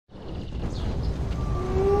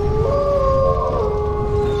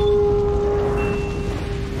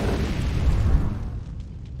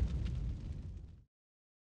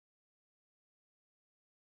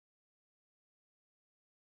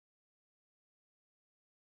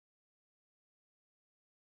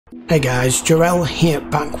Hey guys, Jarrell here,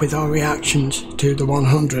 back with our reactions to the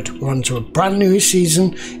 100. We're on to a brand new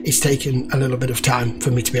season. It's taken a little bit of time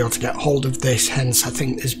for me to be able to get hold of this, hence I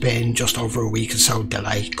think there's been just over a week or so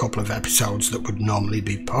delay. A couple of episodes that would normally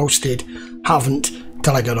be posted haven't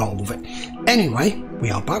till I got hold of it. Anyway,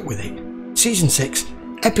 we are back with it. Season 6,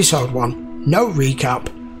 Episode 1, no recap.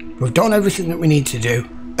 We've done everything that we need to do.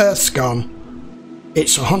 Earth's gone.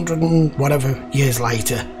 It's 100 and whatever years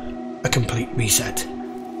later. A complete reset.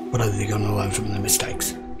 What are they going to learn from the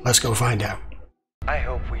mistakes? Let's go find out. I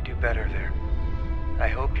hope we do better there. I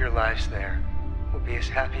hope your lives there will be as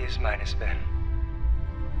happy as mine has been.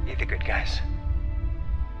 Be the good guys.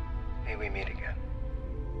 May we meet again.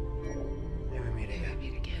 May we meet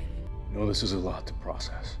again. I know this is a lot to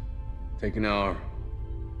process. Take an hour,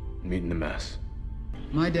 meeting the mess.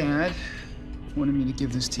 My dad wanted me to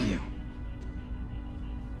give this to you.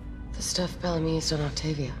 The stuff Bellamy used on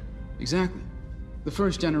Octavia. Exactly. The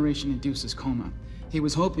first generation induces coma. He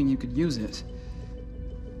was hoping you could use it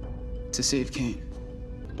to save Kane.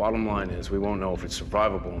 Bottom line is, we won't know if it's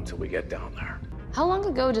survivable until we get down there. How long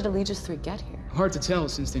ago did Aegis 3 get here? Hard to tell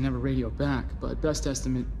since they never radioed back, but best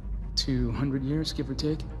estimate 200 years, give or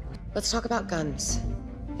take. Let's talk about guns.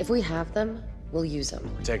 If we have them, we'll use them.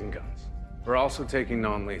 We're taking guns. We're also taking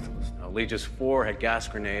non-lethals. Now, Aegis 4 had gas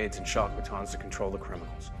grenades and shock batons to control the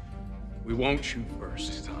criminals. We won't shoot first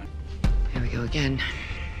this time. Here we go again.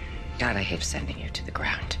 God, I hate sending you to the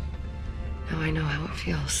ground. Now I know how it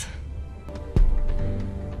feels.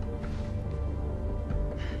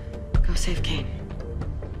 Go save Kane.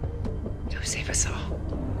 Go save us all.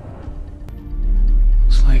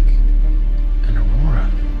 Looks like an aurora.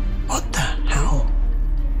 What the hell?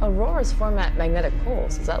 Auroras form at magnetic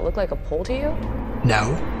poles. Does that look like a pole to you?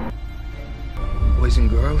 No. Boys and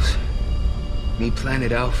girls, meet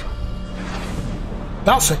Planet Alpha.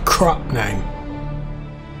 That's a crap name.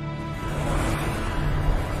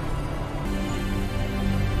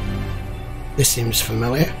 This seems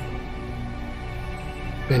familiar.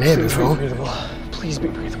 Been here before. Please be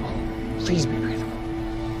breathable. Please be breathable.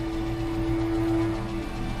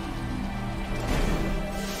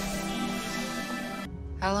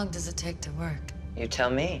 How long does it take to work? You tell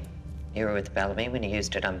me. You were with Bellamy when he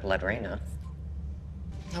used it on Blood Rain,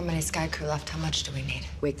 How many Sky Crew left? How much do we need?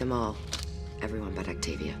 Wake them all. Everyone but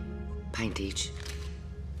Octavia. Pint each.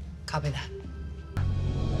 Copy that.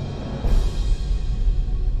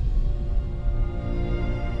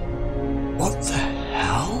 What the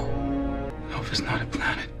hell? Alpha's not a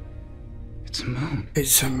planet. It's a moon.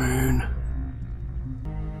 It's a moon.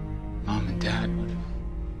 Mom and Dad would have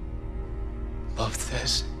loved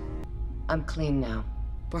this. I'm clean now.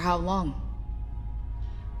 For how long?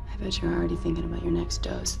 I bet you're already thinking about your next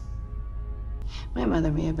dose. My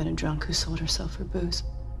mother may have been a drunk who sold herself for booze.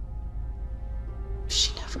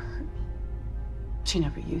 She never hurt me. She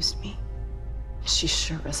never used me. She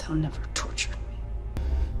sure as hell never tortured me.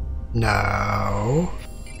 No.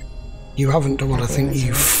 You haven't done what I think,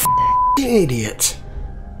 you f***ing idiot.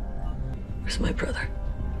 Where's my brother?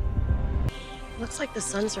 Looks like the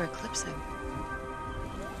suns are eclipsing.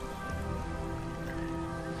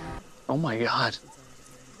 Oh my god.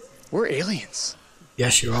 We're aliens.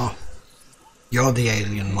 Yes, you are. You're the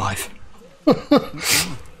alien life.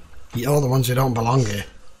 You're the ones who don't belong here.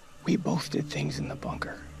 We both did things in the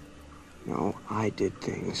bunker. No, I did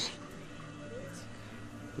things.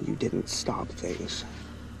 You didn't stop things.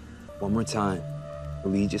 One more time.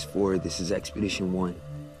 Aegis 4, this is Expedition 1.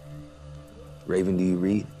 Raven, do you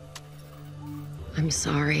read? I'm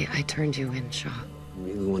sorry I turned you in, Shaw. You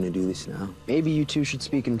really want to do this now? Maybe you two should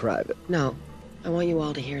speak in private. No, I want you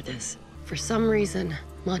all to hear this. For some reason,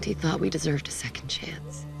 Monty thought we deserved a second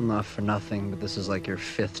chance. Not for nothing, but this is like your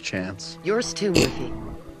 5th chance. Yours too, Murphy.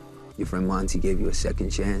 Your friend Monty gave you a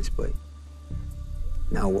second chance, but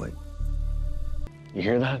now what? You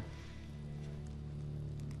hear that?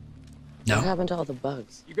 No. What happened to all the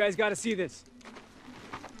bugs? You guys gotta see this.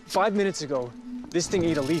 5 minutes ago, this thing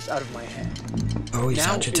ate a leaf out of my hand. Oh, he's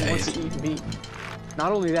now agitated. It wants to eat me.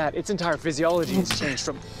 Not only that, its entire physiology has changed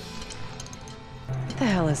from... What the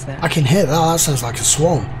hell is that? I can hear that. That sounds like a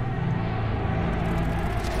swarm.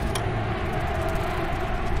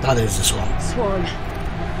 That is a swarm. Swarm.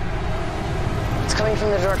 It's coming from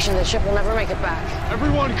the direction the ship will never make it back.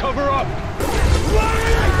 Everyone, cover up!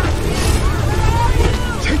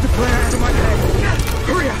 Take the plan out of my head.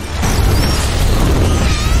 Hurry up.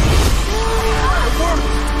 It worked!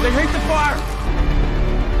 They hate the fire!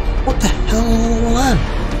 What the hell are all that?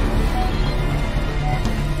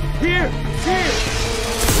 Here! Here!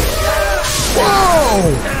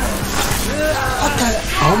 Whoa! What the?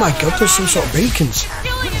 Oh my god, there's some sort of beacons.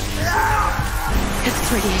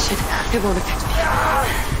 It's radiation. It won't affect me.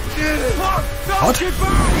 What?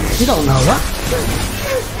 You don't know that?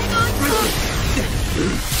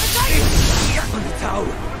 On the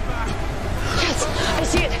tower. Yes, I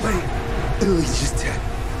see it. Wait, Lily's just dead.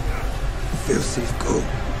 Fail safe code.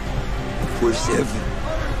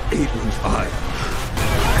 47815.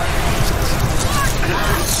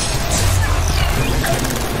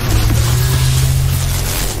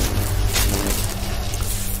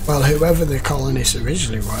 Well, whoever the colonists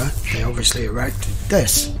originally were, they obviously erected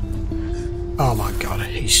this. Oh my god,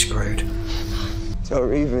 he's screwed. Tell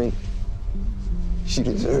Raven she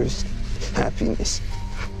deserves happiness.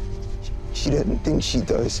 She doesn't think she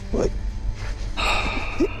does, but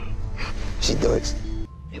she does.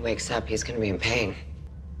 He wakes up, he's gonna be in pain.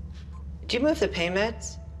 Did you move the pain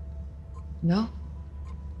meds? No.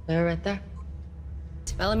 They're right there.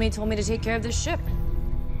 Bellamy told me to take care of this ship.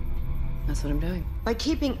 That's what I'm doing. By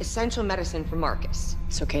keeping essential medicine for Marcus.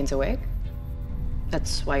 So Kane's awake?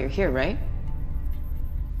 That's why you're here, right?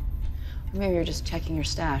 Or maybe you're just checking your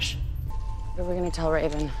stash. What are we gonna tell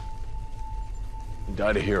Raven? He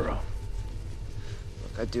died a hero.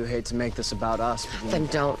 Look, I do hate to make this about us, but Then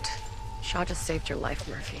don't. Shaw just saved your life,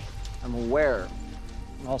 Murphy. I'm aware.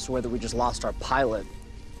 I'm also aware that we just lost our pilot.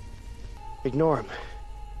 Ignore him.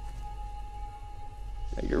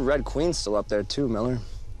 Yeah, your Red Queen's still up there too, Miller.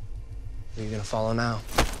 Who are you gonna follow now?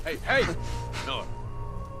 Hey, hey! Miller.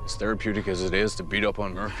 As therapeutic as it is to beat up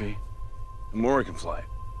on Murphy, the more we can fly.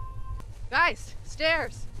 Guys,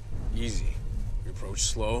 stairs! Easy. We approach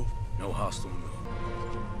slow, no hostile move.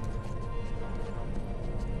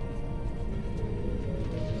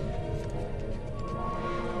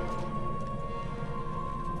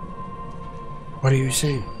 What are you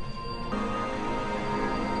seeing?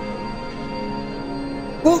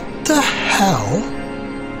 What the hell?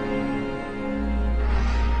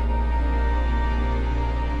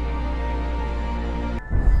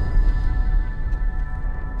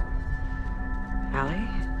 Allie?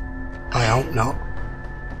 I hope not.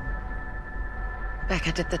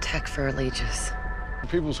 Becca did the tech for Allegiance.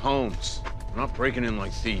 People's homes. We're not breaking in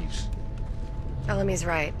like thieves. Bellamy's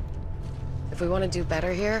right. If we want to do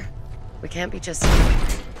better here, we can't be just...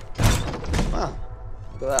 Wow,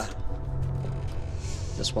 look at that.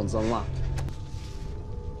 This one's unlocked.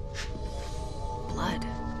 blood.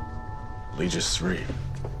 Legis 3.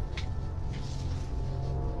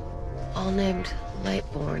 All named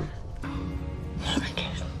Lightborn.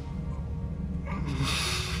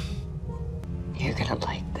 You're gonna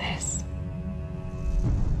like this.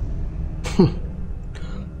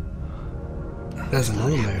 There's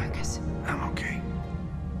another man. I'm okay.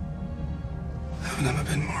 I've never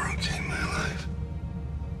been more okay in my life.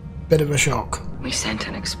 Bit of a shock. We sent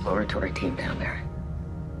an exploratory team down there.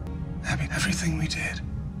 Abby, everything we did,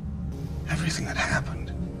 everything that happened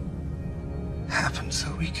so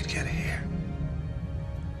we could get here.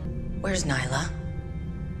 Where's Nyla?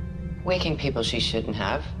 Waking people she shouldn't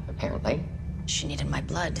have, apparently. She needed my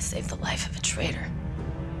blood to save the life of a traitor.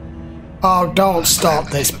 Oh, don't start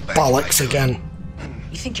this bollocks again.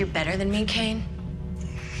 You think you're better than me, Kane?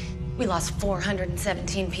 We lost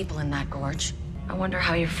 417 people in that gorge. I wonder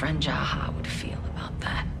how your friend Jaha would feel about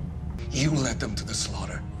that. You led them to the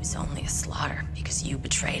slaughter. It was only a slaughter because you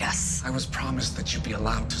betrayed us. I was promised that you'd be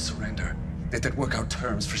allowed to surrender. That they'd work out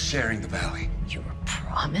terms for sharing the valley. You were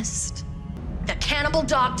promised? The cannibal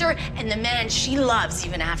doctor and the man she loves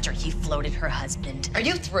even after he floated her husband. Are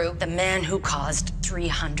you through? The man who caused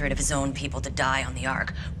 300 of his own people to die on the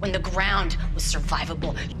Ark when the ground was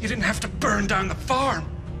survivable. You didn't have to burn down the farm.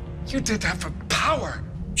 You did that for power.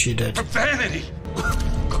 She did. For vanity.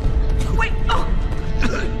 Wait, oh!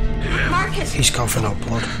 Marcus! He's coughing up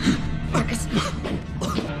blood. Marcus!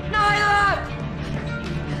 Nyla!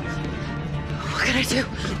 What can I do?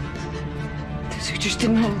 The sutures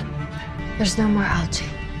didn't hold. There's no more algae.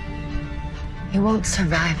 He won't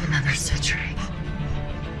survive another century.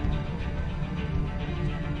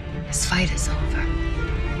 His fight is over.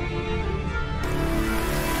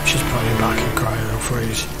 She's putting him back in cryo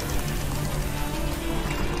freeze.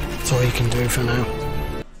 That's all you can do for now.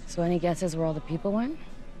 So any guesses where all the people went?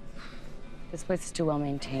 This place is too well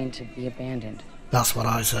maintained to be abandoned. That's what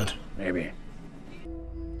I said. Maybe.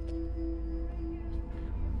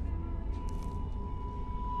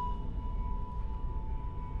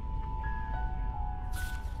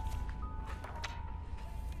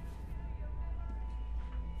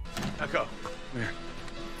 Echo, come here.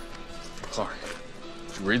 Clarke,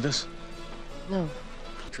 did you read this? No.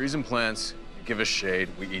 Trees and plants give us shade,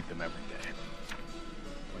 we eat them every day.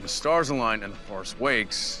 When the stars align and the forest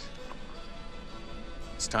wakes,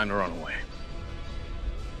 it's time to run away.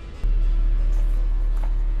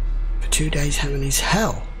 2 days heaven is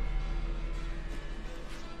hell.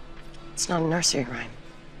 It's not a nursery rhyme.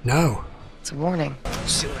 No. It's a warning. They're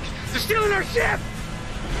stealing our ship!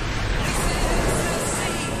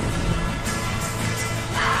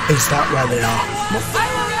 Is that where they are? I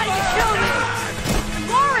will let you kill me!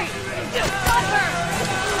 Rory! Stop her!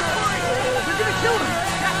 You're gonna kill him!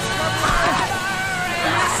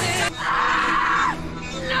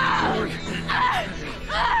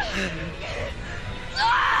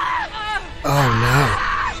 Oh no.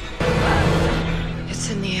 It's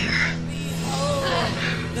in the air.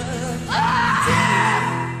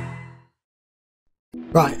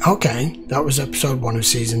 Right, okay, that was episode 1 of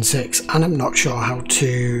season 6, and I'm not sure how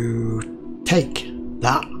to take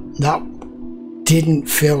that. That didn't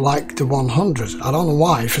feel like the 100. I don't know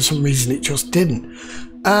why, for some reason it just didn't.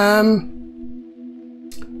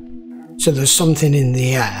 So there's something in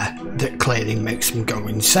the air that clearly makes them go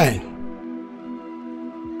insane.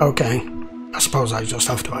 Okay, I suppose I just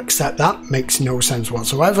have to accept that. Makes no sense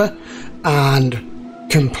whatsoever, and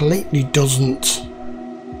completely doesn't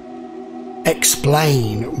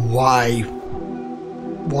explain why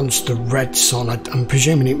once the red sun, I'm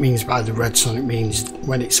presuming it means by the red sun it means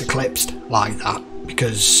when it's eclipsed like that,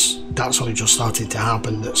 because that's only just started to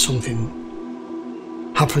happen, that something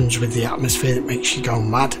happens with the atmosphere that makes you go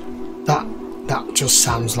mad. That just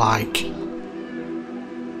sounds like,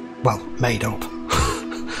 well, made up.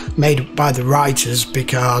 Made up by the writers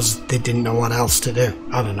because they didn't know what else to do.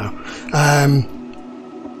 I don't know.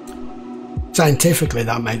 Scientifically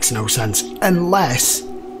that makes no sense unless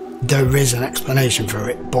there is an explanation for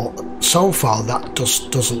it, but so far that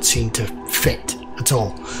just doesn't seem to fit at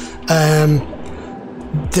all.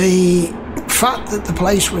 The fact that the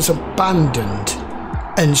place was abandoned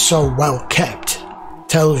and so well kept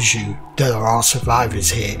tells you there are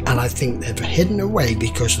survivors here, and I think they've hidden away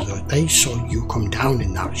because they saw you come down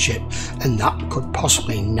in that ship, and that could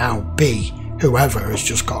possibly now be whoever has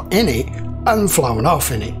just got in it and flown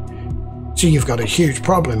off in it. So you've got a huge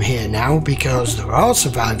problem here now, because there are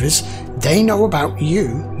survivors, they know about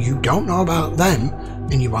you, you don't know about them,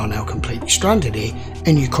 and you are now completely stranded here,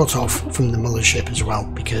 and you're cut off from the mothership as well,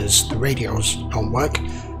 because the radios don't work,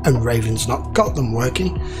 and Raven's not got them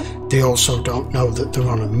working. They also don't know that they're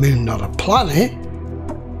on a moon, not a planet.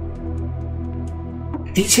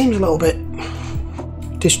 It seems a little bit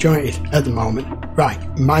disjointed at the moment. Right,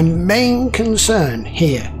 my main concern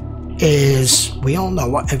here is we all know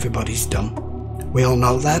what everybody's done. We all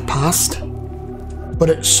know their past. But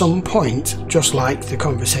at some point, just like the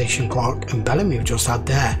conversation Clarke and Bellamy have just had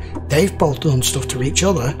there, they've both done stuff to each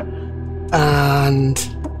other, and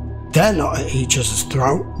they're not at each other's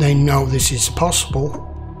throat. They know this is a possible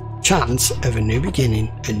chance of a new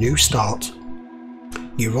beginning, a new start.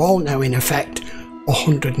 You're all now in effect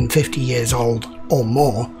 150 years old or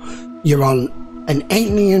more. You're on an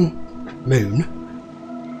alien moon,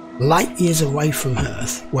 light years away from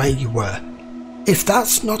Earth, where you were. If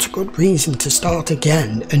that's not a good reason to start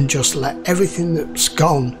again and just let everything that's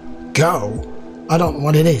gone go, I don't know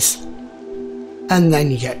what it is. And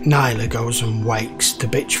then you get Nyla goes and wakes the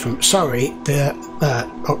bitch from,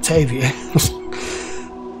 Octavia.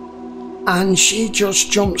 And she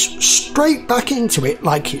just jumps straight back into it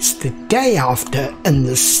like it's the day after and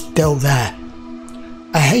they're still there.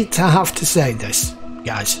 I hate to have to say this,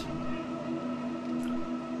 guys,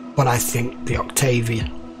 but I think the Octavia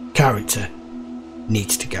character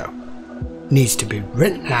needs to go. Needs to be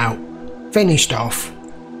written out, finished off,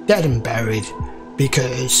 dead and buried,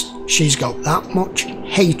 because she's got that much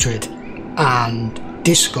hatred and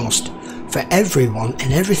disgust for everyone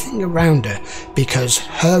and everything around her, because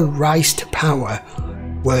her rise to power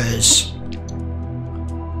was,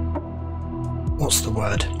 what's the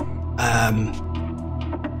word?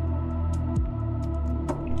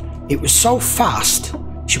 It was so fast.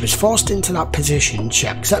 She was forced into that position, she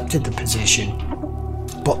accepted the position,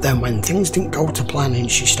 but then when things didn't go to plan and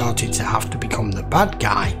she started to have to become the bad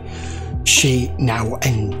guy, she now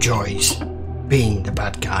enjoys being the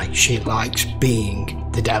bad guy. She likes being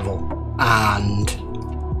the devil, and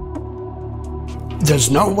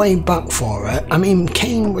there's no way back for her. I mean,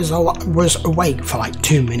 Kane was awake for like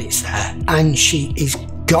 2 minutes there, and she is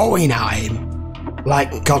going at him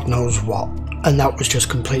like God knows what, and that was just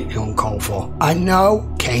completely uncalled for. I know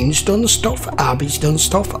Kane's done stuff, Abby's done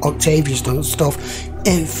stuff, Octavia's done stuff,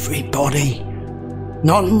 everybody.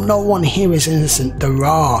 No one here is innocent. There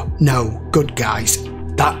are no good guys.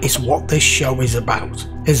 That is what this show is about,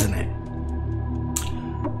 isn't it?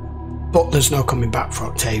 But there's no coming back for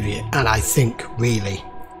Octavia, and I think really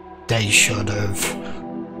they should have,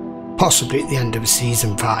 possibly at the end of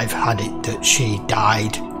season 5, had it that she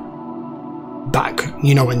died back,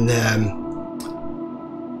 you know, when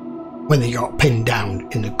they got pinned down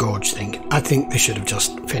in the gorge thing. I think they should have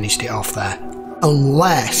just finished it off there.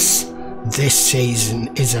 Unless this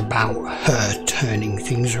season is about her turning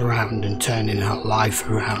things around and turning her life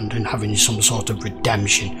around and having some sort of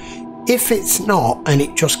redemption. If it's not, and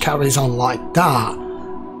it just carries on like that,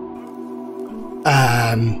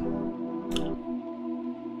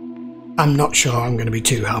 I'm not sure I'm going to be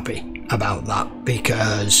too happy about that,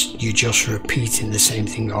 because you're just repeating the same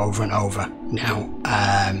thing over and over now,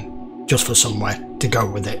 just for somewhere to go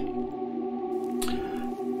with it.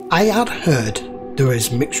 I had heard there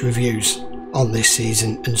was mixed reviews on this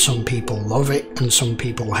season, and some people love it and some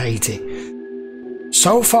people hate it.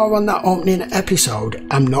 So far on that opening episode,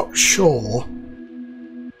 I'm not sure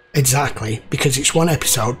exactly, because it's one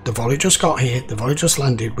episode, they've only just got here, they've only just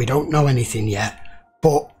landed, we don't know anything yet,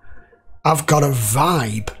 but I've got a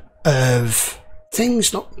vibe of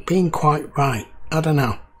things not being quite right. I don't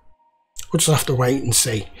know. We'll just have to wait and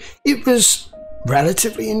see. It was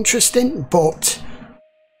relatively interesting, but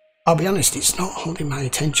I'll be honest, it's not holding my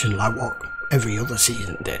attention like what every other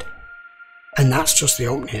season did. And that's just the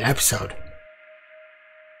opening episode.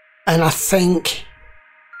 And I think,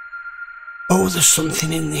 oh, there's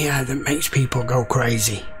something in the air that makes people go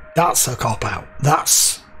crazy. That's a cop-out.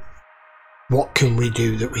 That's what can we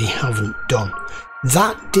do that we haven't done.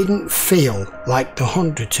 That didn't feel like the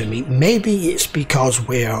 100 to me. Maybe it's because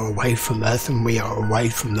we are away from Earth and we are away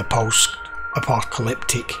from the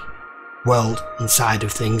post-apocalyptic world and side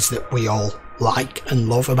of things that we all like and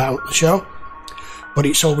love about the show. But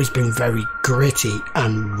it's always been very gritty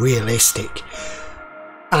and realistic.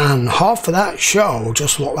 And half of that show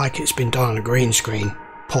just looked like it's been done on a green screen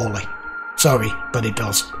poorly. Sorry, but it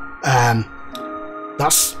does.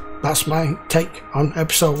 That's my take on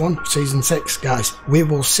episode 1, season 6, guys. We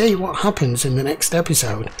will see what happens in the next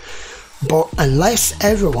episode. But unless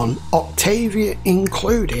everyone, Octavia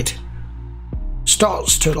included,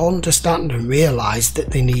 starts to understand and realise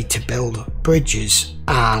that they need to build bridges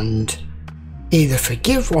and either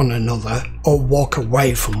forgive one another or walk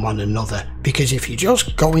away from one another. Because if you're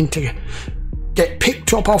just going to get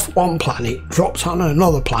picked up off one planet, dropped on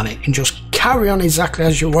another planet, and just carry on exactly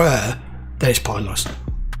as you were, then it's pointless.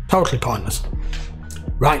 Totally pointless.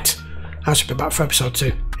 Right, I should be back for episode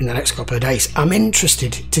 2 in the next couple of days. I'm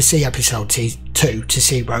interested to see episode 2 to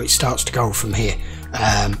see where it starts to go from here.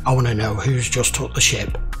 I want to know who's just took the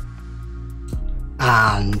ship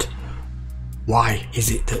and why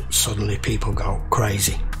is it that suddenly people go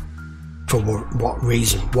crazy? For what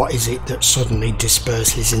reason? What is it that suddenly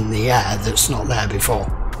disperses in the air that's not there before?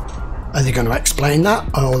 Are they going to explain that,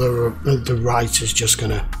 or are the writers just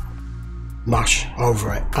going to mash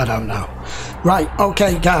over it? I don't know. Right,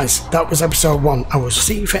 okay guys, that was episode 1. I will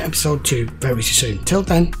see you for episode 2 very soon. Till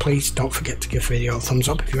then, please don't forget to give the video a thumbs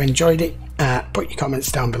up if you enjoyed it. Put your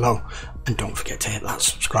comments down below, and don't forget to hit that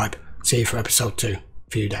subscribe. See you for episode 2 in a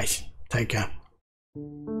few days. Take care.